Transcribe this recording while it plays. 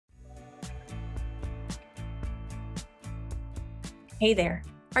Hey there.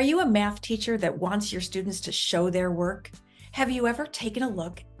 Are you a math teacher that wants your students to show their work? Have you ever taken a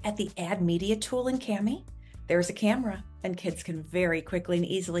look at the Add Media tool in Kami? There's a camera, and kids can very quickly and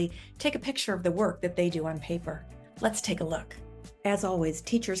easily take a picture of the work that they do on paper. Let's take a look. As always,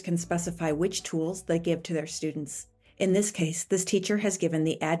 teachers can specify which tools they give to their students. In this case, this teacher has given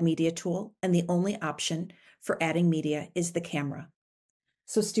the Add Media tool, and the only option for adding media is the camera.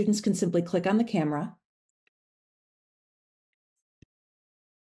 So students can simply click on the camera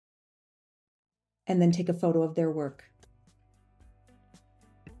and then take a photo of their work.